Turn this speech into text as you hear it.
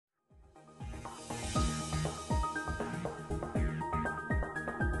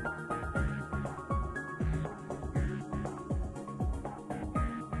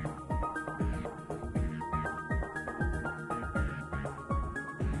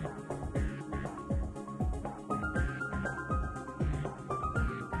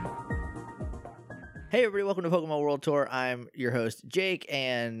Hey everybody, welcome to Pokemon World Tour. I'm your host, Jake,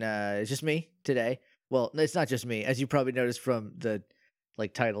 and it's just me today. Well, it's not just me, as you probably noticed from the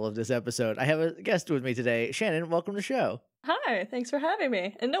title of this episode. I have a guest with me today. Shannon, welcome to the show. Hi, thanks for having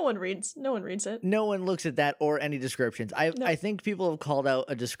me. And no one reads it. No one looks at that or any descriptions. No. I think people have called out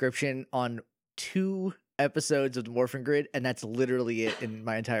a description on 2 episodes of the Morphin Grid, and that's literally it in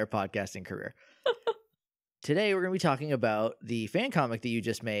my entire podcasting career. Today, we're going to be talking about the fan comic that you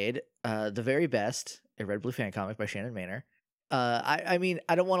just made, The Very Best, a Red Blue fan comic by Shannon Maynor. I mean,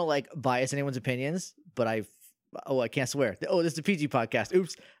 I don't want to bias anyone's opinions, but I can't swear. Oh, this is a PG podcast.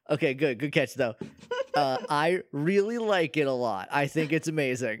 Oops. Okay, good catch though. I really like it a lot. I think it's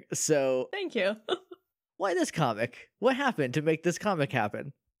amazing. So thank you. Why this comic? What happened to make this comic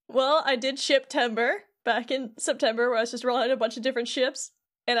happen? Well, I did ship Timber back in September, where I was just rolling out a bunch of different ships.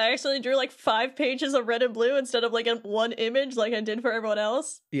 And I actually drew 5 pages of red and blue instead of in one image like I did for everyone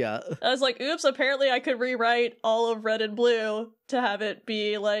else. Yeah. I was like, oops, apparently I could rewrite all of red and blue to have it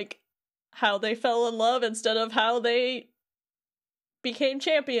be how they fell in love instead of how they became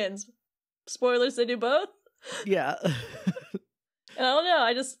champions. Spoilers, they do both. Yeah. And I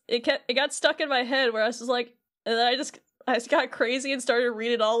don't know, it got stuck in my head where I was just and then I just got crazy and started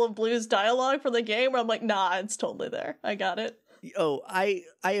reading all of Blue's dialogue for the game where I'm like, nah, it's totally there. I got it. Oh, I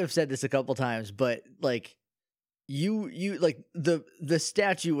have said this a couple times, but you the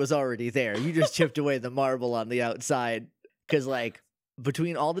statue was already there. You just chipped away the marble on the outside because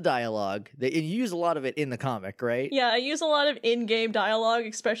between all the dialogue, and you use a lot of it in the comic, right? Yeah, I use a lot of in-game dialogue,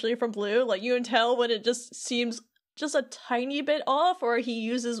 especially from Blue. You can tell when it just seems just a tiny bit off, or he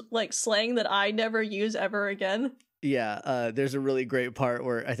uses slang that I never use ever again. Yeah, there's a really great part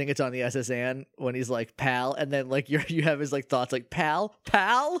where I think it's on the SSN when he's like, pal, and then you have his thoughts pal.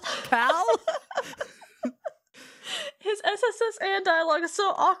 His SSN dialogue is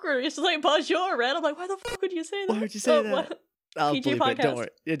so awkward. He's just bonjour, Red. I'm like, why the fuck would you say that? Why would you say that? What? I'll PG bleep podcast. it. Don't worry.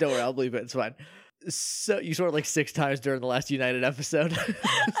 Yeah, don't worry. I'll bleep it. It's fine. So you swore 6 times during the last United episode.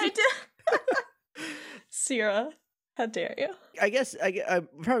 I did. Sierra. How dare you? I guess I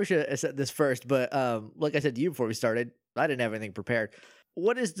probably should have said this first, but like I said to you before we started, I didn't have anything prepared.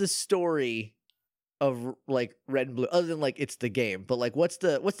 What is the story of Red and Blue, other than it's the game? But what's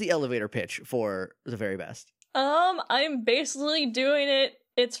the elevator pitch for The Very Best? I'm basically doing it.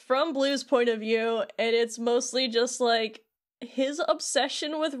 It's from Blue's point of view, and it's mostly just his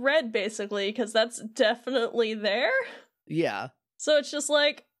obsession with Red, basically, because that's definitely there. Yeah. So it's just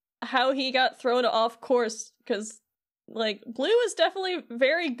how he got thrown off course, because Blue is definitely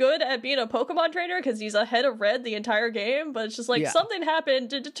very good at being a Pokemon trainer because he's ahead of Red the entire game, but it's just something happened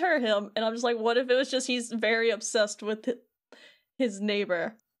to deter him, and I'm just what if it was just he's very obsessed with his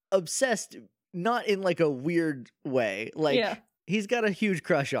neighbor? Obsessed, not in a weird way. Yeah. He's got a huge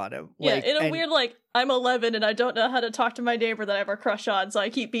crush on him. Yeah, in a weird I'm 11 and I don't know how to talk to my neighbor that I have a crush on, so I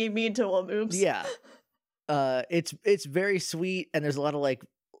keep being mean to him. Oops. Yeah. It's very sweet, and there's a lot of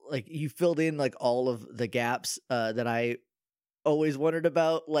you filled in all of the gaps that I always wondered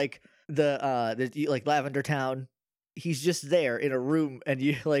about, the Lavender Town. He's just there in a room, and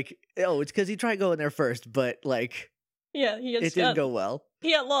you it's because he tried going there first, but yeah, it didn't go well.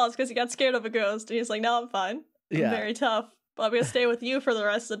 He got lost because he got scared of a ghost, and he's like, "No, I'm fine. I'm very tough. But I'm gonna stay with you for the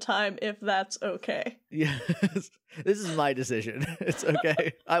rest of the time if that's okay." Yeah, this is my decision. It's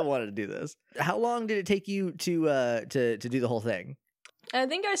okay. I wanted to do this. How long did it take you to do the whole thing? I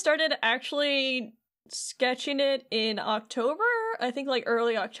think I started actually sketching it in October. I think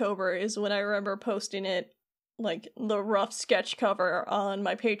early October is when I remember posting it, the rough sketch cover on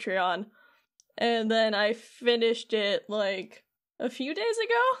my Patreon. And then I finished it a few days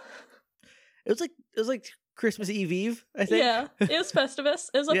ago. It was Christmas Eve, I think. Yeah, it was Festivus.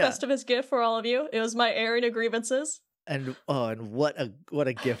 It was a Festivus gift for all of you. It was my airing of grievances. And what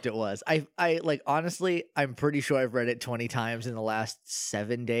a gift it was. I honestly, I'm pretty sure I've read it 20 times in the last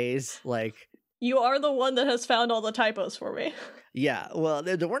 7 days. You are the one that has found all the typos for me. Yeah, well,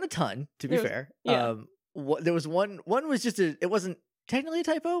 there weren't a ton, to be fair. Yeah. There was one was just it wasn't technically a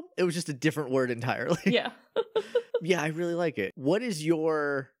typo. It was just a different word entirely. Yeah. Yeah, I really like it. What is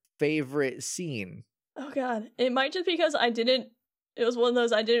your favorite scene? Oh god, it might just because it was one of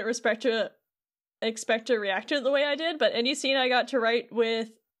those I didn't expect to react to it the way I did, but any scene I got to write with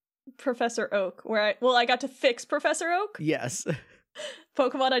Professor Oak, where I got to fix Professor Oak. Yes.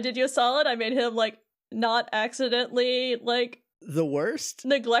 Pokemon, I did you a solid. I made him not accidentally the worst?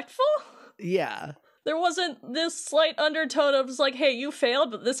 Neglectful? Yeah. There wasn't this slight undertone of just hey, you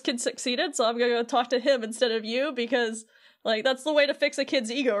failed, but this kid succeeded, so I'm gonna go talk to him instead of you, because Like, that's the way to fix a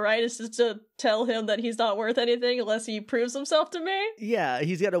kid's ego, right? Is just to tell him that he's not worth anything unless he proves himself to me. Yeah,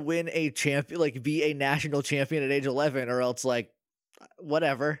 he's got to win a champion, like be a national champion at age 11, or else like,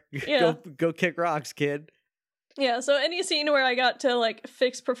 whatever. Yeah. go kick rocks, kid. Yeah, so any scene where I got to, like,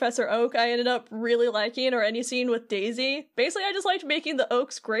 fix Professor Oak, I ended up really liking, or any scene with Daisy. Basically, I just liked making the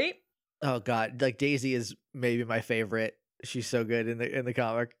Oaks great. Oh god, like Daisy is maybe my favorite. She's so good in the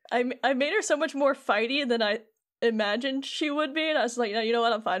comic. I made her so much more fighty than I imagined she would be, and I was like, you know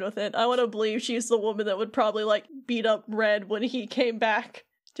what, I'm fine with it. I want to believe she's the woman that would probably, like, beat up Red when he came back.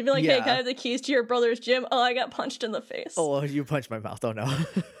 To be like, hey, can I have the keys to your brother's gym? Oh, I got punched in the face. Oh, you punched my mouth. Oh, no.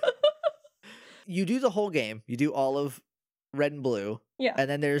 You do the whole game. You do all of Red and Blue. Yeah. And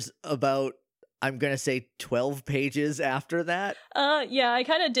then there's about, I'm going to say 12 pages after that. Yeah, I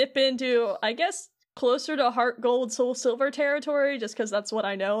kind of dip into, I guess, closer to Heart Gold, Soul Silver territory, just because that's what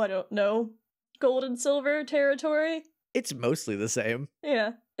I know. I don't know Gold and Silver territory. It's mostly the same.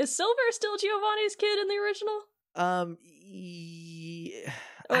 Yeah. Is Silver still Giovanni's kid in the original?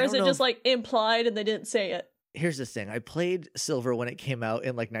 Or is it just, like, implied and they didn't say it? Here's the thing. I played Silver when it came out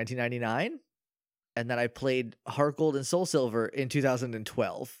in, like, 1999. And then I played Heart Gold and Soul Silver in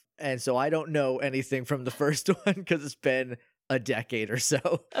 2012. And so I don't know anything from the first one because it's been a decade or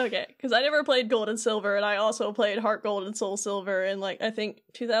so. Okay, because I never played Gold and Silver, and I also played Heart Gold and Soul Silver in, like, I think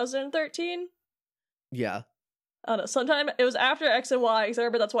 2013? Yeah. I don't know, sometime it was after X and Y, because I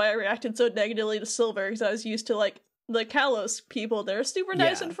remember that's why I reacted so negatively to Silver, because I was used to, like, the Kalos people. They're super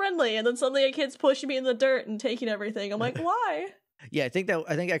nice and friendly, and then suddenly a kid's pushing me in the dirt and taking everything. I'm like, why? Yeah, I think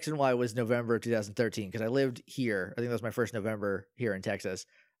X and Y was November of 2013 because I lived here. I think that was my first November here in Texas.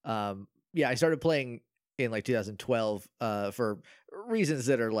 Yeah, I started playing in like 2012 for reasons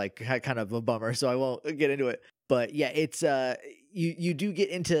that are like kind of a bummer, so I won't get into it. But yeah, it's you do get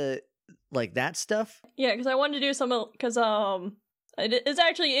into like that stuff. Yeah, because I wanted to do some, because it's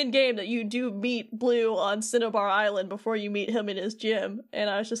actually in game that you do meet Blue on Cinnabar Island before you meet him in his gym, and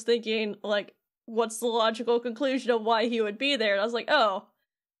I was just thinking, like, what's the logical conclusion of why he would be there? And I was like, oh,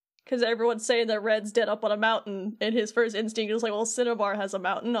 because everyone's saying that Red's dead up on a mountain, and his first instinct is like, well, Cinnabar has a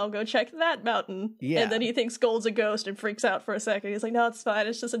mountain, I'll go check that mountain. Yeah. And then he thinks Gold's a ghost and freaks out for a second. He's like, no, it's fine,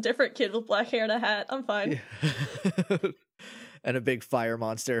 it's just a different kid with black hair and a hat, I'm fine. Yeah. And a big fire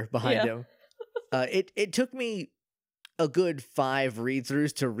monster behind him. It took me a good 5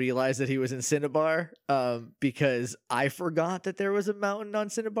 read-throughs to realize that he was in Cinnabar, because I forgot that there was a mountain on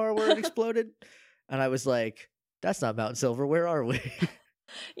Cinnabar where it exploded. And I was like, that's not Mount Silver, where are we?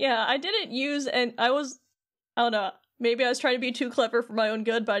 Yeah, I didn't use, and I don't know, maybe I was trying to be too clever for my own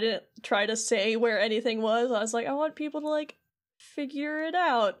good, but I didn't try to say where anything was. I was like, I want people to, like, figure it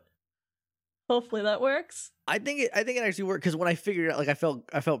out. Hopefully that works. I think it actually worked, because when I figured it out, like, I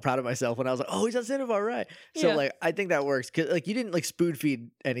felt proud of myself when I was like, oh, he's on Cinnabar, right? So Yeah. like, I think that works, because like, you didn't like spoon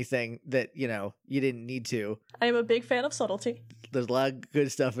feed anything that, you know, you didn't need to. I am a big fan of subtlety. There's a lot of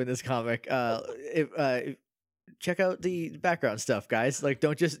good stuff in this comic. Check out the background stuff, guys. Like,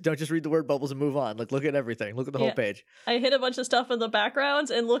 don't just read the word bubbles and move on. Like, look at everything. Look at the whole page. I hit a bunch of stuff in the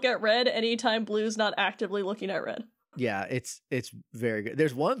backgrounds and look at Red anytime Blue's not actively looking at Red. Yeah, it's very good.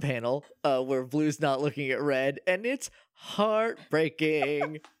 There's one panel where Blue's not looking at Red, and it's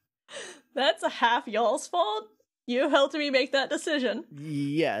heartbreaking. That's a half y'all's fault. You helped me make that decision.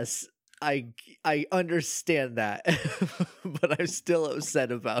 Yes, I understand that, but I'm still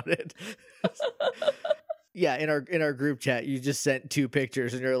upset about it. Yeah, in our group chat, you just sent 2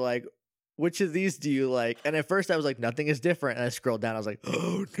 pictures, and you're like, which of these do you like? And at first I was like, nothing is different. And I scrolled down, I was like,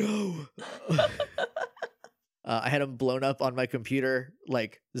 oh no. I had them blown up on my computer,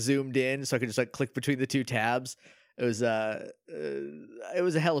 like zoomed in, so I could just like click between the 2 tabs. It was a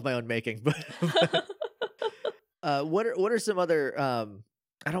hell of my own making. But what are some other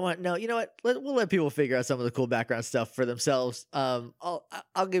I don't want, no, you know what? We'll let people figure out some of the cool background stuff for themselves. I'll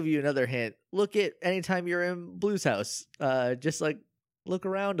give you another hint. Look at anytime you're in Blue's house. Just like look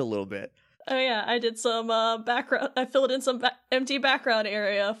around a little bit. Oh yeah, I did some background. I filled in some empty background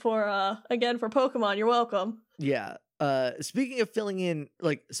area for again for Pokemon. You're welcome. Yeah. Speaking of filling in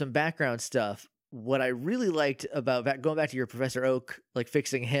like some background stuff, what I really liked about going back to your Professor Oak, like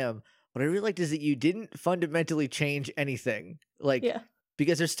fixing him, what I really liked is that you didn't fundamentally change anything. Like, yeah.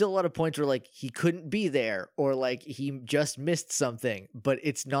 Because there's still a lot of points where like he couldn't be there, or like he just missed something, but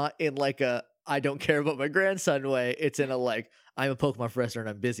it's not in like a I don't care about my grandson way. It's in a like I'm a Pokemon professor and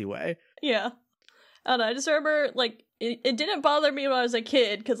I'm busy way. Yeah. I don't know. I just remember like it didn't bother me when I was a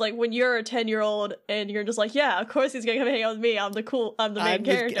kid, because like when you're a 10-year-old and you're just like, yeah, of course he's gonna come hang out with me. I'm the main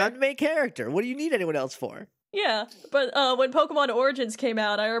character. I'm the main character. What do you need anyone else for? Yeah, but when Pokemon Origins came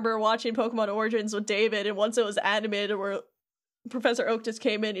out, I remember watching Pokemon Origins with David, and once it was animated, Professor Oak just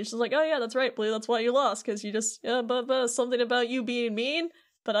came in. He's just like, oh yeah, that's right, Blue. That's why you lost, because you just something about you being mean.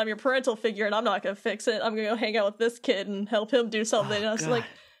 But I'm your parental figure, and I'm not gonna fix it. I'm gonna go hang out with this kid and help him do something. And I was like,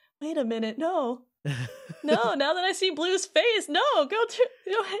 wait a minute, no. No, now that I see Blue's face, no,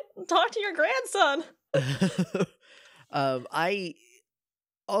 talk to your grandson. I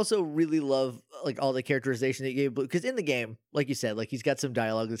also really love like all the characterization that you gave Blue, because in the game, like you said, like he's got some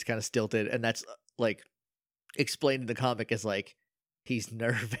dialogue that's kind of stilted, and that's like explained in the comic as like he's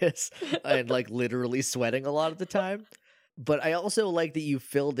nervous and like literally sweating a lot of the time. But I also like that you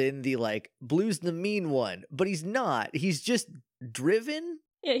filled in the like Blue's the mean one, but he's not. He's just driven.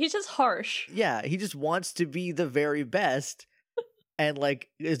 Yeah, he's just harsh. Yeah, he just wants to be the very best and like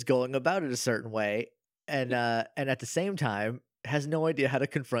is going about it a certain way, and at the same time has no idea how to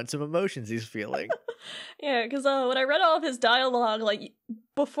confront some emotions he's feeling. Yeah, because when I read all of his dialogue, like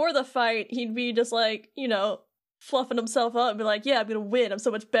before the fight, he'd be just like, fluffing himself up and be like, yeah, I'm gonna win, I'm so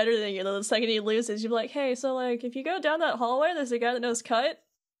much better than you. And then the second he loses, you'd be like, hey, so like if you go down that hallway, there's a guy that knows cut.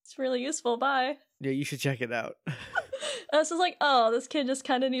 It's really useful, bye. Yeah, you should check it out. And it's just like, oh, this kid just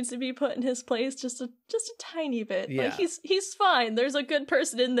kind of needs to be put in his place just a tiny bit. Yeah. Like he's fine. There's a good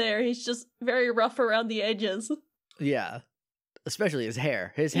person in there. He's just very rough around the edges. Yeah. Especially his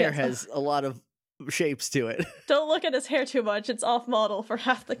hair. His hair has a lot of shapes to it. Don't look at his hair too much. It's off model for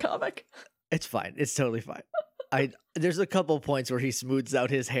half the comic. It's fine. It's totally fine. There's a couple points where he smooths out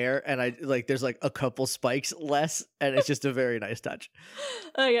his hair, and there's like a couple spikes less, and it's just a very nice touch.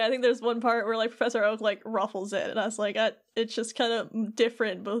 Oh yeah, I think there's one part where like Professor Oak like ruffles it, and I was like, it's just kind of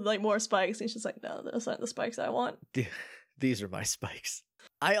different, but with, like more spikes. And he's just like, no, those aren't the spikes I want. These are my spikes.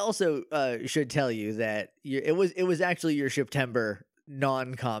 I also should tell you that it was actually your September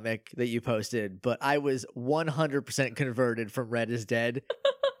non-comic that you posted, but I was 100% converted from Red is Dead.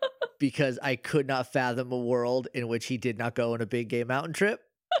 Because I could not fathom a world in which he did not go on a big gay mountain trip.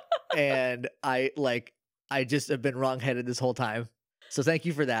 And I just have been wrongheaded this whole time. So thank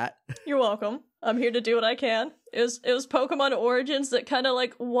you for that. You're welcome. I'm here to do what I can. It was Pokemon Origins that kind of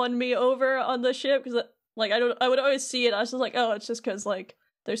like won me over on the ship, because like I would always see it. I was just like, oh, it's just because like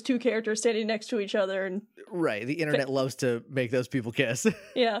there's two characters standing next to each other, and right, the internet loves to make those people kiss.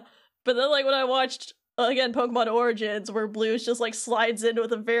 Yeah, but then like when I watched again Pokemon Origins, where Blue's just like slides in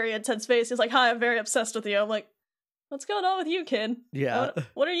with a very intense face, he's like, hi, I'm very obsessed with you. I'm like, what's going on with you, kid? Yeah.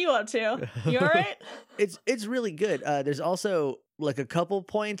 What are you up to? You all right? It's really good. There's also like a couple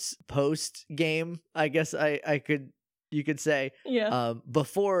points post game, I guess you could say. Yeah.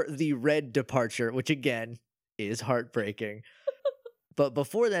 Before the Red departure, which again is heartbreaking. But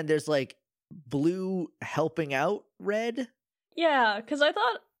before then, there's like Blue helping out Red. Yeah, because I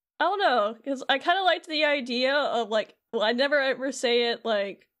don't know, because I kind of liked the idea of like, well, I never ever say it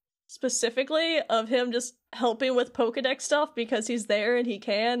like specifically of him just helping with Pokedex stuff because he's there and he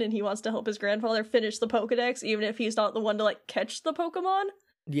can, and he wants to help his grandfather finish the Pokedex even if he's not the one to like catch the Pokemon.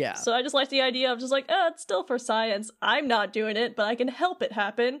 Yeah. So I just like the idea of just like, oh, it's still for science. I'm not doing it, but I can help it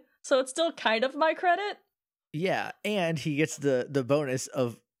happen. So it's still kind of my credit. Yeah, and he gets the bonus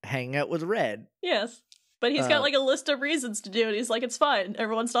of hanging out with Red. Yes. But he's got like a list of reasons to do it. He's like, it's fine.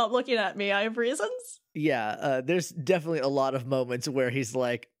 Everyone stop looking at me. I have reasons. Yeah, there's definitely a lot of moments where he's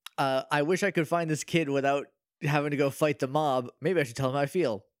like, I wish I could find this kid without having to go fight the mob. Maybe I should tell him how I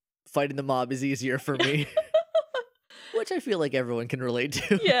feel. Fighting the mob is easier for me. Which I feel like everyone can relate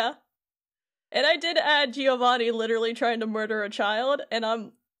to. Yeah. And I did add Giovanni literally trying to murder a child,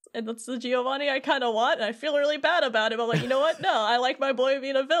 and that's the Giovanni I kind of want, and I feel really bad about him. I'm like, you know what? No, I like my boy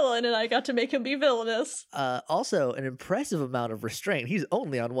being a villain, and I got to make him be villainous. Also, an impressive amount of restraint. He's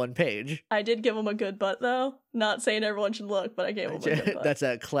only on one page. I did give him a good butt, though. Not saying everyone should look, but I gave him a good butt. That's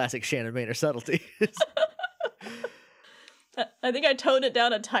a classic Shannon Maynor subtlety. I think I toned it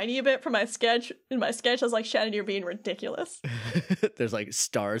down a tiny bit for my sketch. In my sketch, I was like, Shannon, you're being ridiculous. There's like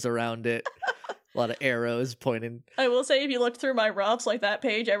stars around it. A lot of arrows pointing. I will say, if you look through my roughs, like that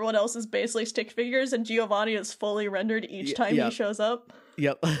page, everyone else is basically stick figures, and Giovanni is fully rendered each time he shows up.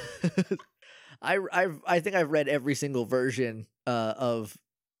 Yep. I think I've read every single version of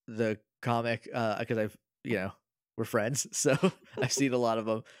the comic because we're friends, so I've seen a lot of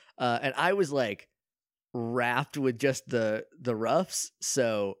them, and I was like wrapped with just the roughs,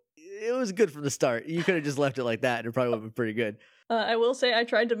 so it was good from the start. You could have just left it like that, and it probably would have been pretty good. I will say I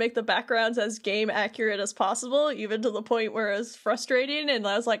tried to make the backgrounds as game accurate as possible, even to the point where it was frustrating, and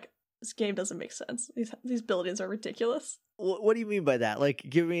I was like, this game doesn't make sense. These buildings are ridiculous. What do you mean by that? Like,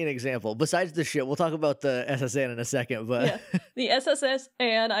 give me an example. Besides the ship, we'll talk about the SSN in a second, but... Yeah. The SSS,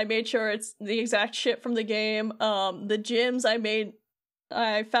 and I made sure it's the exact ship from the game. The gyms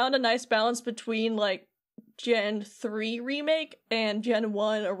I found a nice balance between, like, Gen 3 remake and Gen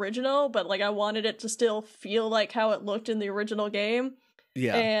 1 original, but like I wanted it to still feel like how it looked in the original game.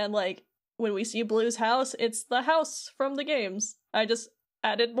 Yeah. And like when we see Blue's house, it's the house from the games. I just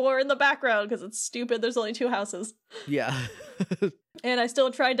added more in the background because it's stupid. There's only 2 houses. Yeah. And I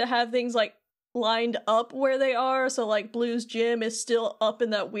still tried to have things like lined up where they are. So like Blue's gym is still up in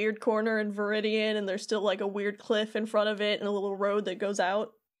that weird corner in Viridian, and there's still like a weird cliff in front of it and a little road that goes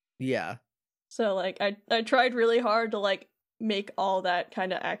out. Yeah. So like I tried really hard to like make all that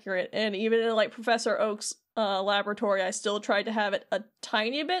kind of accurate. And even in like Professor Oak's laboratory, I still tried to have it a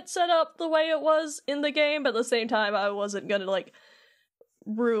tiny bit set up the way it was in the game, but at the same time I wasn't gonna like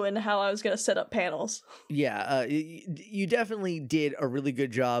ruin how I was gonna set up panels. Yeah, you definitely did a really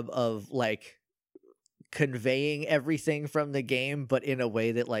good job of like conveying everything from the game, but in a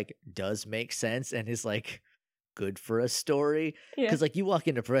way that like does make sense and is like good for a story. Yeah. Because like you walk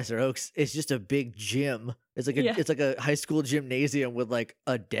into Professor Oak's, it's just a big gym. It's like Yeah. it's like a high school gymnasium with like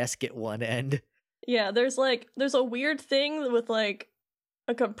a desk at one end. Yeah, there's a weird thing with like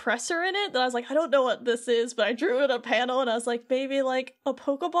a compressor in it that I was like, I don't know what this is, but I drew it a panel and I was like, maybe like a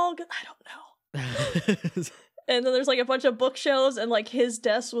Pokeball? I don't know. And then there's like a bunch of bookshelves and like his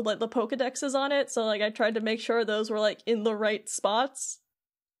desk with like the Pokedexes on it. So like I tried to make sure those were like in the right spots.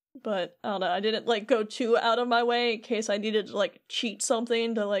 But I don't know, I didn't like go too out of my way in case I needed to like cheat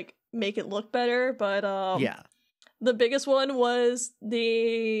something to like make it look better. But yeah. The biggest one was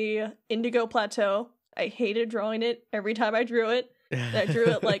the Indigo Plateau. I hated drawing it every time I drew it. I drew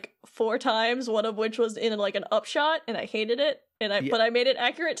it like 4 times, one of which was in like an upshot, and I hated it. But I made it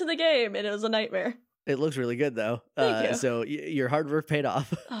accurate to the game, and it was a nightmare. It looks really good though. Thank you. So your hard work paid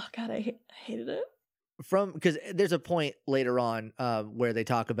off. Oh god, I hated it. Because there's a point later on where they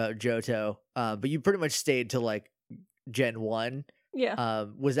talk about Johto, but you pretty much stayed to like Gen 1. Yeah.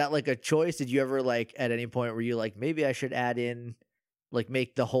 Was that like a choice? Did you ever like at any point where you like maybe I should add in like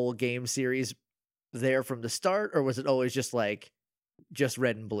make the whole game series there from the start, or was it always just like just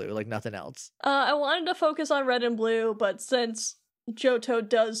red and blue, like nothing else? I wanted to focus on red and blue, but since Johto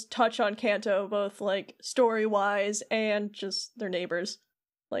does touch on Kanto, both like story-wise and just their neighbors,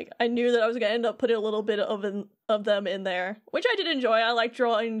 like I knew that I was gonna end up putting a little bit of them in there, which I did enjoy. I like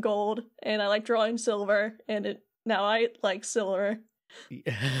drawing gold and I like drawing silver, and now I like silver.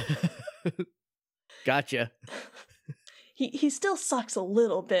 Gotcha. He still sucks a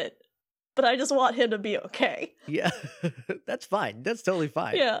little bit, but I just want him to be okay. Yeah. That's fine. That's totally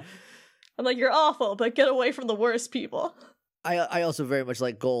fine. Yeah. I'm like, you're awful, but get away from the worst people. I also very much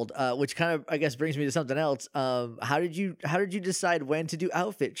like gold, which kind of I guess brings me to something else. How did you decide when to do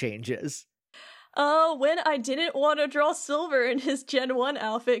outfit changes? When I didn't want to draw silver in his Gen 1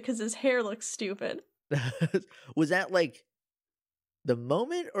 outfit because his hair looks stupid. Was that like the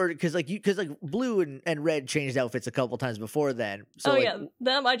moment, or because blue and red changed outfits a couple times before then? So yeah,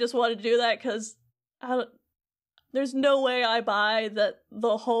 them I just wanted to do that because there's no way I buy that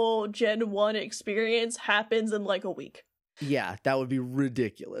the whole Gen 1 experience happens in like a week. Yeah, that would be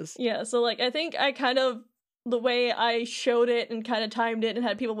ridiculous. Yeah, so like I think I kind of, the way I showed it and kind of timed it and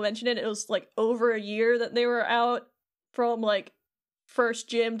had people mention it, it was like over a year that they were out. From like first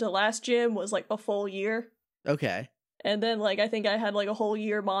gym to last gym was like a full year. Okay. And then like I think I had like a whole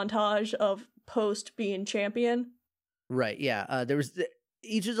year montage of post being champion. Right, yeah. There was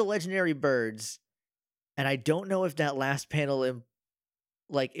each of the legendary birds, and I don't know if that last panel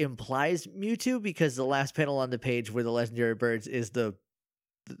implies Mewtwo, because the last panel on the page where the legendary birds is the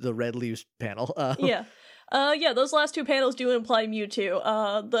red leaves panel. Yeah. Those last 2 panels do imply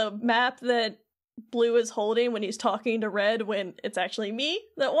Mewtwo. The map that Blue is holding when he's talking to Red, when it's actually me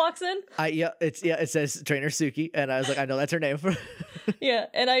that walks in. It says Trainer Suki, and I was like, I know that's her name. Yeah,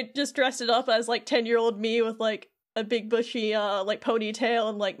 and I just dressed it up as like 10-year-old me with like a big bushy like ponytail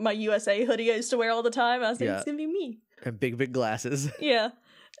and like my USA hoodie I used to wear all the time. I was like, It's gonna be me. And big glasses. Yeah.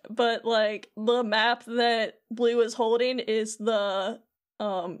 But like the map that Blue is holding is the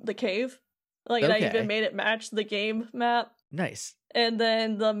cave. Like, and I even made it match the game map. Nice. And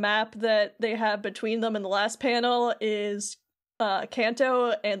then the map that they have between them in the last panel is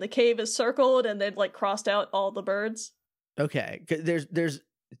Kanto, and the cave is circled, and they've like crossed out all the birds. Okay. There's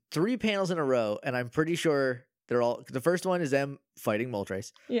 3 panels in a row, and I'm pretty sure they're all. The first one is them fighting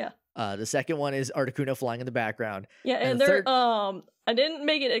Moltres. Yeah. The second one is Articuno flying in the background. Yeah, and they're I didn't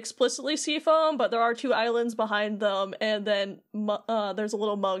make it explicitly Seafoam, but there are 2 islands behind them, and then there's a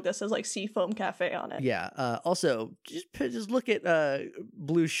little mug that says like Seafoam Cafe on it. Yeah. Also, just look at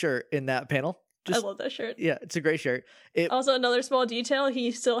Blue's shirt in that panel. I love that shirt. Yeah, it's a great shirt. Also, another small detail: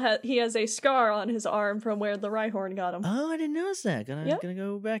 he has a scar on his arm from where the Rhyhorn got him. Oh, I didn't notice that. Gonna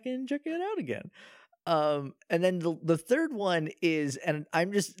go back and check it out again. And then the third one is, and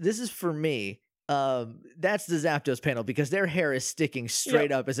this is for me. That's the Zapdos panel because their hair is sticking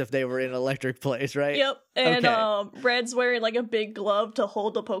straight up as if they were in an electric place, right? Yep. And Okay. Red's wearing like a big glove to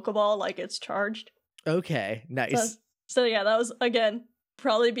hold the Pokeball like it's charged. Okay, nice. So yeah, that was again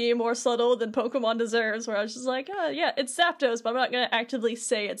probably being more subtle than Pokemon deserves, where I was just like, oh yeah, it's Zapdos, but I'm not gonna actively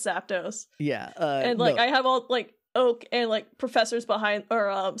say it's Zapdos. Yeah. And like no. I have all like Oak and like professors behind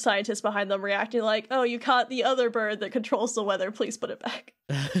or scientists behind them reacting like, oh, you caught the other bird that controls the weather, please put it back.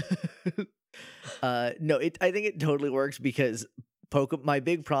 No, I think it totally works because my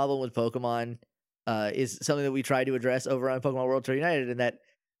big problem with Pokemon is something that we try to address over on Pokemon World Tour United, and that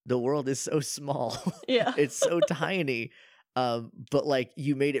the world is so small. Yeah. It's so tiny. But like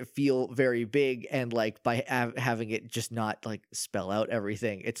you made it feel very big, and like by having it just not like spell out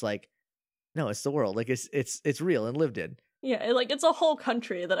everything, it's like, no, it's the world. Like it's real and lived in. Yeah, like it's a whole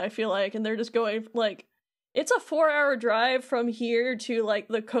country that I feel like, and they're just going like, it's a 4-hour drive from here to like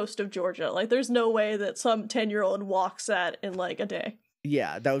the coast of Georgia. Like, there's no way that some 10-year-old walks that in like a day.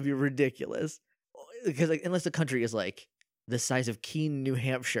 Yeah, that would be ridiculous. Because like unless the country is like the size of Keene, New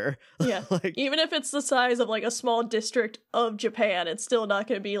Hampshire. Yeah. Like, even if it's the size of like a small district of Japan, it's still not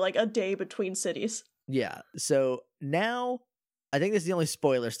going to be like a day between cities. yeah. So now I think this is the only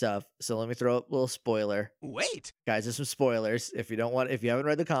spoiler stuff. So let me throw up a little spoiler. Wait. Guys, there's some spoilers. If you haven't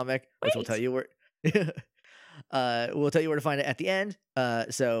read the comic, which we'll tell you where we'll tell you where to find it at the end.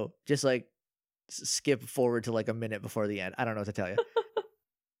 So just like skip forward to like a minute before the end. I don't know what to tell you.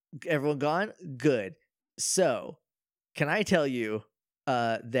 Everyone gone? Good. So can I tell you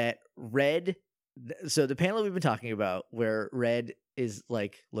that Red, so the panel we've been talking about where Red is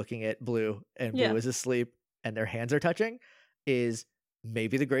like looking at Blue and Blue is asleep and their hands are touching is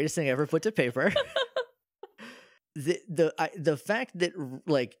maybe the greatest thing ever put to paper. The fact that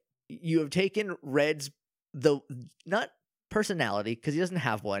like you have taken Red's not personality, because he doesn't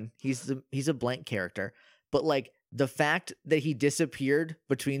have one. He's a blank character, but like the fact that he disappeared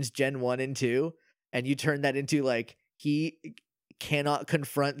between Gen 1 and 2 and you turn that into like he cannot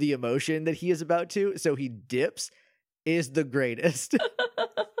confront the emotion that he is about to, so he dips, is the greatest.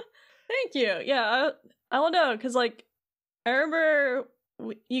 Thank you. Yeah, I don't know, because like I remember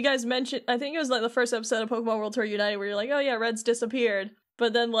you guys mentioned, I think it was like the first episode of Pokemon World Tour United where you're like, oh yeah, Red's disappeared.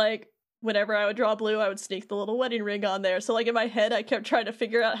 But then like whenever I would draw Blue, I would sneak the little wedding ring on there. So like in my head, I kept trying to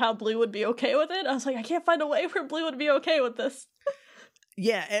figure out how Blue would be okay with it. I was like, I can't find a way where Blue would be okay with this.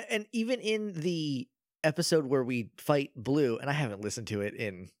 Yeah, and even in the episode where we fight Blue, and I haven't listened to it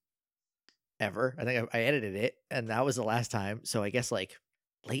in ever. I think I edited it, and that was the last time. So I guess like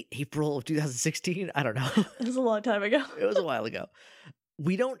late April of 2016. I don't know. It was a long time ago. It was a while ago.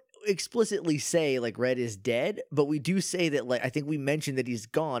 We don't explicitly say like Red is dead, but we do say that like I think we mentioned that he's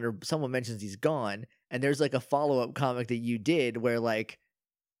gone, or someone mentions he's gone, and there's like a follow-up comic that you did where like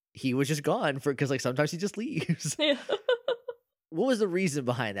he was just gone because like sometimes he just leaves. Yeah. What was the reason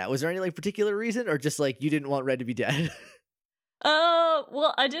behind that? Was there any like particular reason, or just like you didn't want Red to be dead?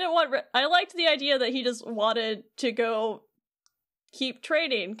 Well, I didn't want I liked the idea that he just wanted to go keep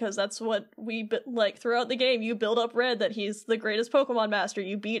training, because that's what we like throughout the game. You build up Red that he's the greatest Pokemon master.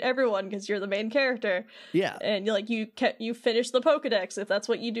 You beat everyone because you're the main character. Yeah, and you finish the Pokedex if that's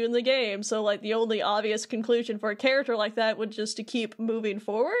what you do in the game. So like the only obvious conclusion for a character like that would just to keep moving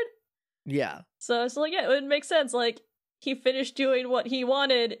forward. Yeah. So it's like, yeah, it would make sense. Like he finished doing what he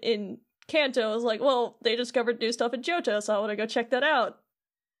wanted in Kanto. I was like, well, they discovered new stuff in Johto, so I want to go check that out.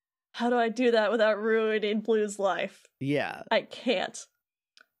 How do I do that without ruining Blue's life? Yeah. I can't.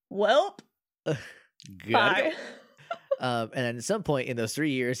 Welp. Good. Bye. And then at some point in those 3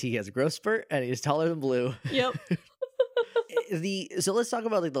 years, he has a growth spurt and he's taller than Blue. Yep. So let's talk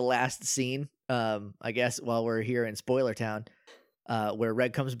about like the last scene. I guess while we're here in Spoiler Town, where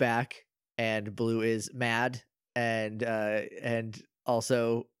Red comes back and Blue is mad and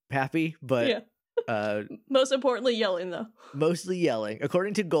also happy, but yeah. Most importantly, yelling though. Mostly yelling.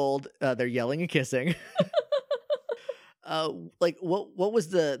 According to Gold, they're yelling and kissing. Like what was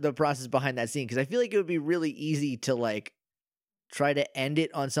the process behind that scene? Because I feel like it would be really easy to like try to end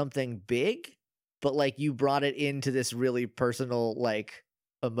it on something big, but like you brought it into this really personal, like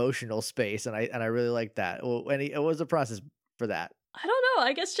emotional space, and I really like that. Well, what was the process for that? I don't know.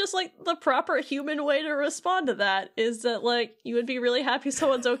 I guess just like the proper human way to respond to that is that like you would be really happy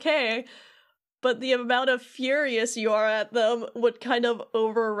someone's okay, but the amount of furious you are at them would kind of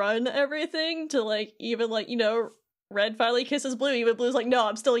overrun everything to like even like, you know, Red finally kisses Blue, even Blue's like, no,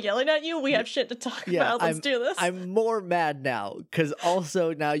 I'm still yelling at you. We have shit to talk about. Let's do this. I'm more mad now because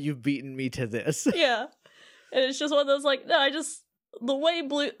also now you've beaten me to this. Yeah. And it's just one of those like, no, the way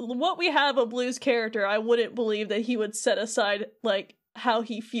what we have of Blue's character, I wouldn't believe that he would set aside like how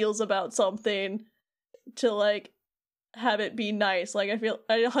he feels about something to like have it be nice. Like I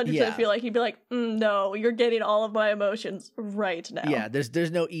 100% feel like he'd be like, no, you're getting all of my emotions right now. Yeah,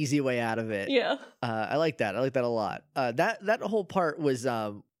 there's no easy way out of it. Yeah. I like that. I like that a lot. That whole part was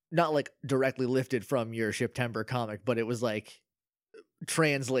not like directly lifted from your Shiptember comic, but it was like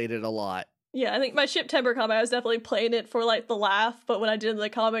translated a lot. Yeah, I think my Shiptember comic, I was definitely playing it for like the laugh, but when I did the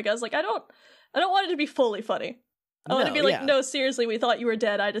comic, I was like, I don't want it to be fully funny. I want to be like, no, seriously, we thought you were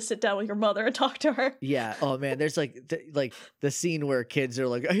dead. I had to sit down with your mother and talk to her. Yeah. Oh man, there's like the scene where kids are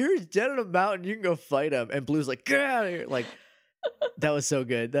like, I hear he's dead on a mountain. You can go fight him, and Blue's like, get out of here. Like that was so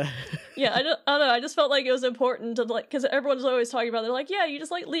good. Yeah, I don't know. I just felt like it was important to like, because everyone's always talking about. They're like, yeah, you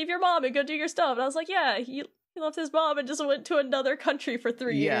just like leave your mom and go do your stuff. And I was like, yeah, he left his mom and just went to another country for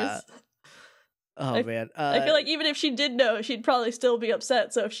 3 years. Oh man, I feel like even if she did know, she'd probably still be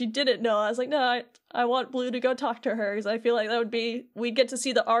upset. So if she didn't know, I was like, no, I want Blue to go talk to her because I feel like that would be, we'd get to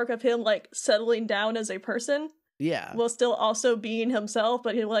see the arc of him like settling down as a person. Yeah, while still also being himself.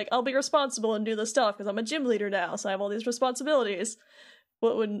 But he's like, I'll be responsible and do this stuff because I'm a gym leader now, so I have all these responsibilities.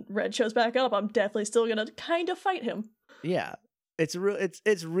 But when Red shows back up, I'm definitely still gonna kind of fight him. Yeah, it's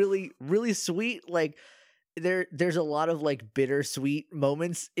really really sweet. Like there's a lot of like bittersweet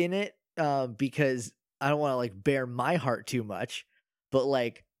moments in it. Because I don't want to like bare my heart too much, but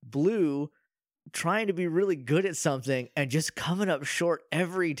like Blue trying to be really good at something and just coming up short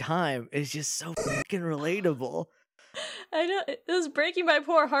every time is just so fucking relatable. I know, it was breaking my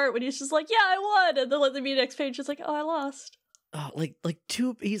poor heart when he's just like, yeah, I won, and then let the next page just like, oh, I lost. Oh,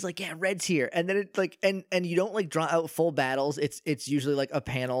 he's like, yeah, Red's here, and then it's like, and you don't like draw out full battles. It's usually like a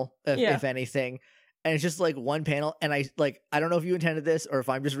panel, if anything. And it's just like one panel, and I don't know if you intended this or if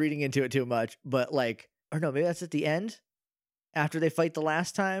I'm just reading into it too much, but like, or no, maybe that's at the end after they fight the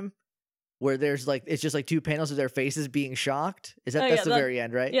last time, where there's like, it's just like two panels of their faces being shocked. That's the very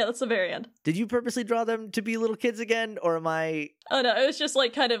end, right? Yeah, that's the very end. Did you purposely draw them to be little kids again, or am I? Oh no, it was just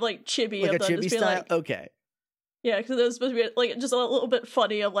like kind of like chibi, like of a them chibi just style. like, okay. Yeah, because it was supposed to be like just a little bit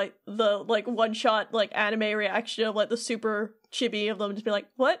funny of like the like one shot like anime reaction of like the super chibi of them just be like,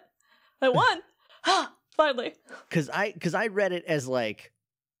 what? I won. Finally. Because I read it as like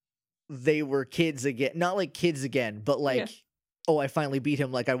they were kids again, not like kids again, but like, oh, I finally beat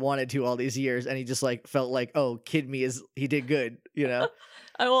him like I wanted to all these years, and he just like felt like, oh, kid me he did good, you know.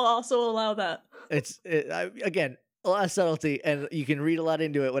 I will also allow that. Again, a lot of subtlety, and you can read a lot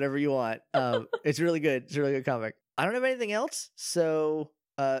into it, whatever you want. It's really good. It's a really good comic. I don't have anything else, so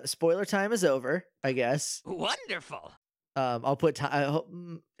spoiler time is over, I guess. Wonderful. I'll put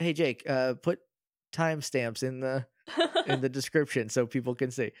hey Jake, put timestamps in the description so people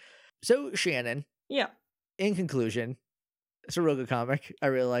can see. So Shannon, yeah. In conclusion, it's a real good comic. I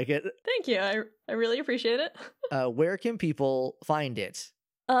really like it. Thank you. I really appreciate it. Where can people find it?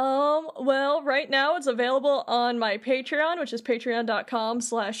 Well, right now it's available on my Patreon, which is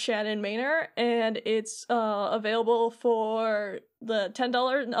patreon.com/Shannon Maynor, and it's available for the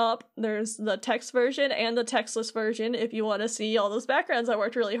 $10 and up. There's the text version and the textless version if you want to see all those backgrounds I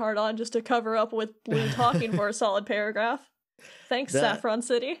worked really hard on just to cover up with Blue talking for a solid paragraph. Thanks, Saffron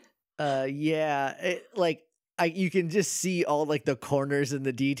City. Yeah, you can just see all like the corners and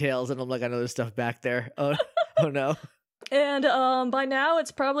the details, and I'm like, I know there's stuff back there. Oh no. And by now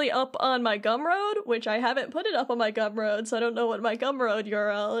it's probably up on my Gumroad, which I haven't put it up on my Gumroad, so I don't know what my Gumroad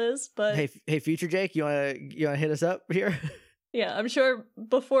URL is. But hey, Future Jake, you wanna hit us up here? Yeah, I'm sure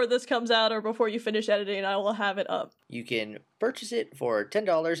before this comes out or before you finish editing, I will have it up. You can purchase it for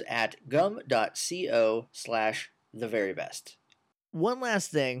 $10 at gum.co/theverybest. One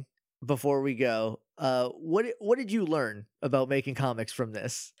last thing before we go. What did you learn about making comics from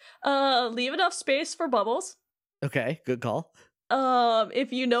this? Leave enough space for bubbles. Okay, good call.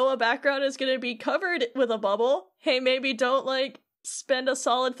 If you know a background is going to be covered with a bubble, hey, maybe don't like spend a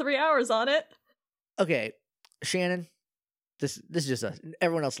solid 3 hours on it. Okay, Shannon, this is just us.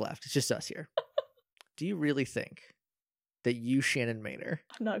 Everyone else left. It's just us here. Do you really think that you, Shannon Maynor,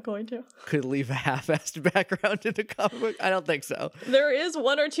 I'm not going to, could leave a half-assed background in the comic book? I don't think so. There is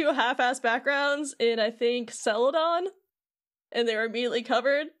one or two half-assed backgrounds in, I think, Celadon, and they were immediately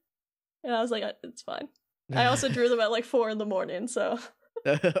covered, and I was like, it's fine. I also drew them at like 4 a.m, so.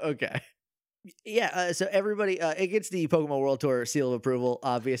 Okay. Yeah, so everybody, it gets the Pokemon World Tour seal of approval.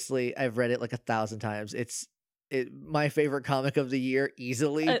 Obviously, I've read it like 1,000 times. It's my favorite comic of the year,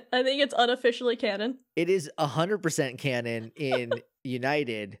 easily. I think it's unofficially canon. It is 100% canon in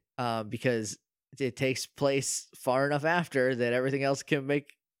United, because it takes place far enough after that everything else can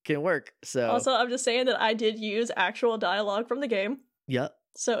make can work. So Also, I'm just saying that I did use actual dialogue from the game. yep.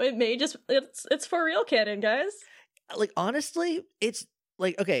 So it may just it's for real canon, guys. Like honestly, it's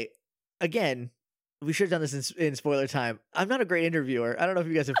like okay, again, we should have done this in spoiler time. I'm not a great interviewer. I don't know if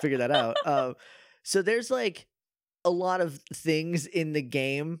you guys have figured that out. So there's like a lot of things in the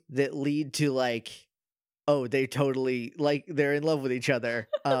game that lead to like, oh, they totally like they're in love with each other.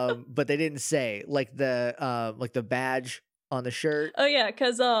 But they didn't say like the badge on the shirt. Oh yeah,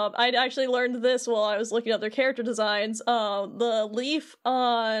 because I'd actually learned this while I was looking at their character designs. The leaf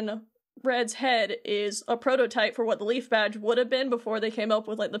on Red's head is a prototype for what the leaf badge would have been before they came up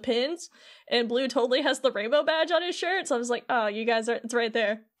with like the pins, and Blue totally has the rainbow badge on his shirt. So I was like, oh, you guys are it's right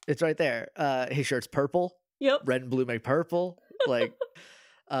there. It's right there. His shirt's purple. Yep. Red and blue make purple. Like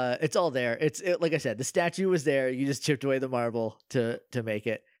it's all there. Like I said, the statue was there. You just chipped away the marble to make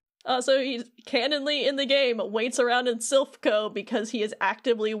it. So he canonly in the game waits around in Silphco because he is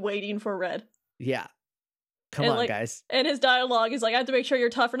actively waiting for Red. Yeah. Come And, on, like, guys. And his dialogue is like, I have to make sure you're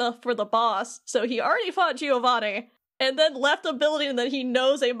tough enough for the boss. So he already fought Giovanni and then left a building that he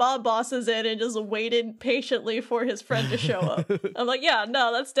knows a mob boss is in and just waited patiently for his friend to show up. I'm like, yeah,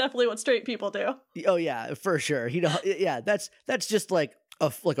 no, that's definitely what straight people do. Oh yeah, for sure. Yeah, that's just like a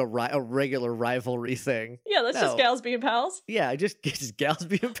regular rivalry thing. Yeah, that's just gals being pals. Yeah, just gals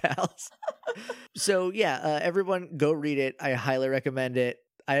being pals. So yeah, everyone go read it. I highly recommend it.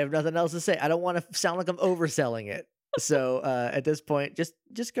 I have nothing else to say. I don't want to sound like I'm overselling it. So at this point, just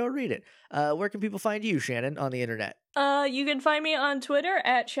go read it. Where can people find you, Shannon, on the internet? You can find me on Twitter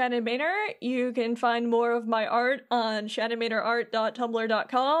at Shannon Maynor. You can find more of my art on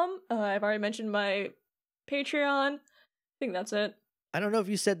shannonmaynorart.tumblr.com. I've already mentioned my Patreon. I think that's it. I don't know if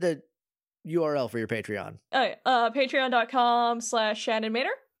you said the URL for your Patreon. Patreon.com/Shannon Maynor.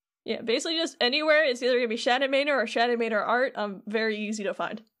 Yeah, basically just anywhere. It's either going to be Shannon Maynor or Shannon Maynor Art. I'm very easy to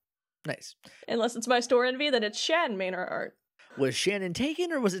find. Nice. Unless it's my store envy, then it's Shan Maynor Art. Was Shannon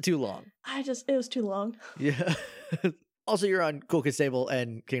taken or was it too long? It was too long. Yeah. Also, you're on Cool Kid Stable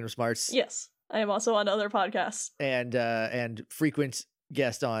and Kingdom Smarts. Yes. I am also on other podcasts. And frequent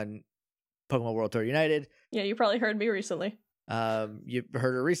guest on Pokemon World Tour United. Yeah, you probably heard me recently. You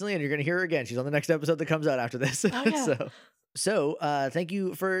heard her recently and you're going to hear her again. She's on the next episode that comes out after this. Oh, yeah. So thank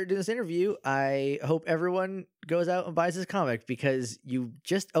you for doing this interview. I hope everyone goes out and buys this comic because you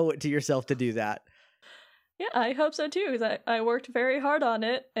just owe it to yourself to do that. Yeah, I hope so too, because I worked very hard on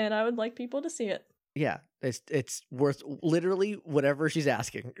it and I would like people to see it. Yeah, it's worth literally whatever she's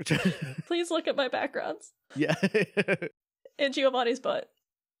asking. Please look at my backgrounds. Yeah. And Giovanni's butt.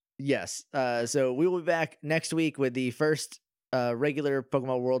 Yes. So we will be back next week with the first regular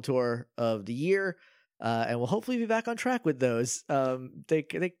Pokemon World Tour of the year. And we'll hopefully be back on track with those. They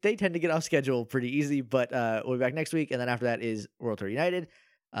tend to get off schedule pretty easy, but we'll be back next week. And then after that is World Tour United.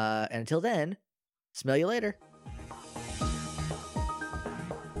 And until then, smell you later.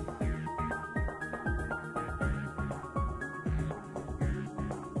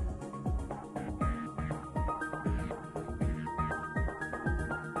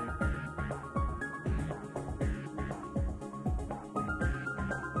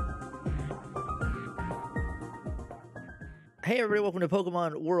 Hey everybody, welcome to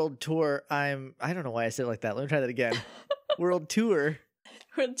Pokemon World Tour. I don't know why I said it like that. Let me try that again. World Tour.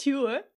 World Tour.